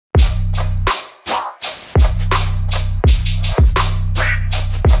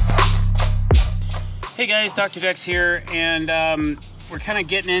Hey guys, drdecks here, and we're kind of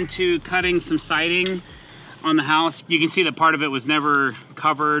getting into cutting some siding on the house. You can see that part of it was never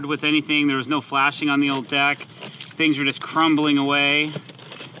covered with anything. There was no flashing on the old deck. Things were just crumbling away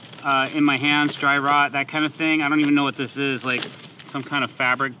in my hands, dry rot, that kind of thing. I don't even know what this is, like some kind of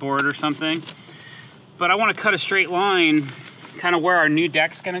fabric board or something. But I want to cut a straight line kind of where our new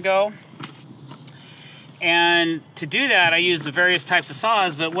deck's going to go. And to do that, I use the various types of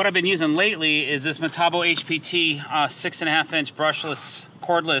saws, but what I've been using lately is this Metabo HPT 6.5-inch brushless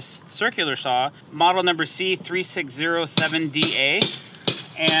cordless circular saw, model number C3607DA.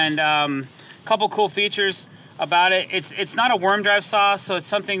 And a couple cool features about it. It's not a worm drive saw, so it's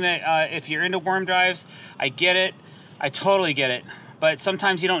something that if you're into worm drives, I get it. I totally get it. But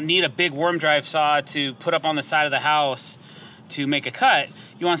sometimes you don't need a big worm drive saw to put up on the side of the house to make a cut.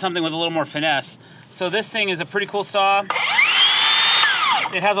 You want something with a little more finesse. So this thing is a pretty cool saw.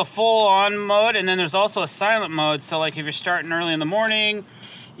 It has a full on mode, and then there's also a silent mode. So like if you're starting early in the morning,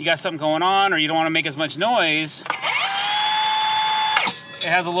 you got something going on, or you don't want to make as much noise, it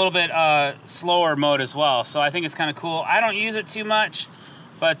has a little bit slower mode as well. So I think it's kind of cool. I don't use it too much,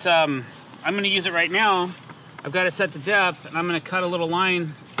 but I'm going to use it right now. I've got it set to depth, and I'm going to cut a little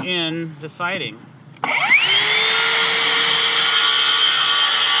line in the siding.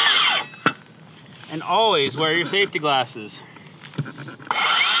 And always wear your safety glasses.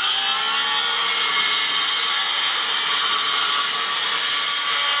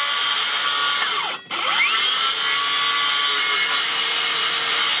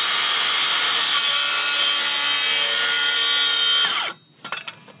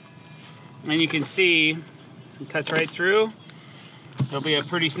 And you can see it cuts right through. There'll be a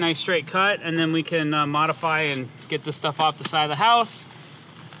pretty nice straight cut, and then we can modify and get this stuff off the side of the house,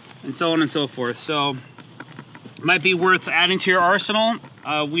 and so on and so forth. So it might be worth adding to your arsenal.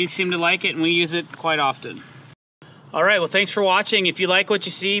 We seem to like it, and we use it quite often. All right, well, thanks for watching. If you like what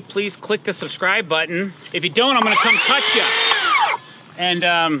you see, please click the subscribe button. If you don't, I'm gonna come cut you.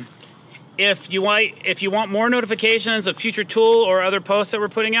 And if you want more notifications of future tool or other posts that we're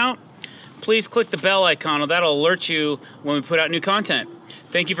putting out, please click the bell icon. That'll alert you when we put out new content.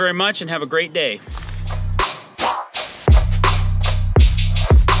 Thank you very much, and have a great day.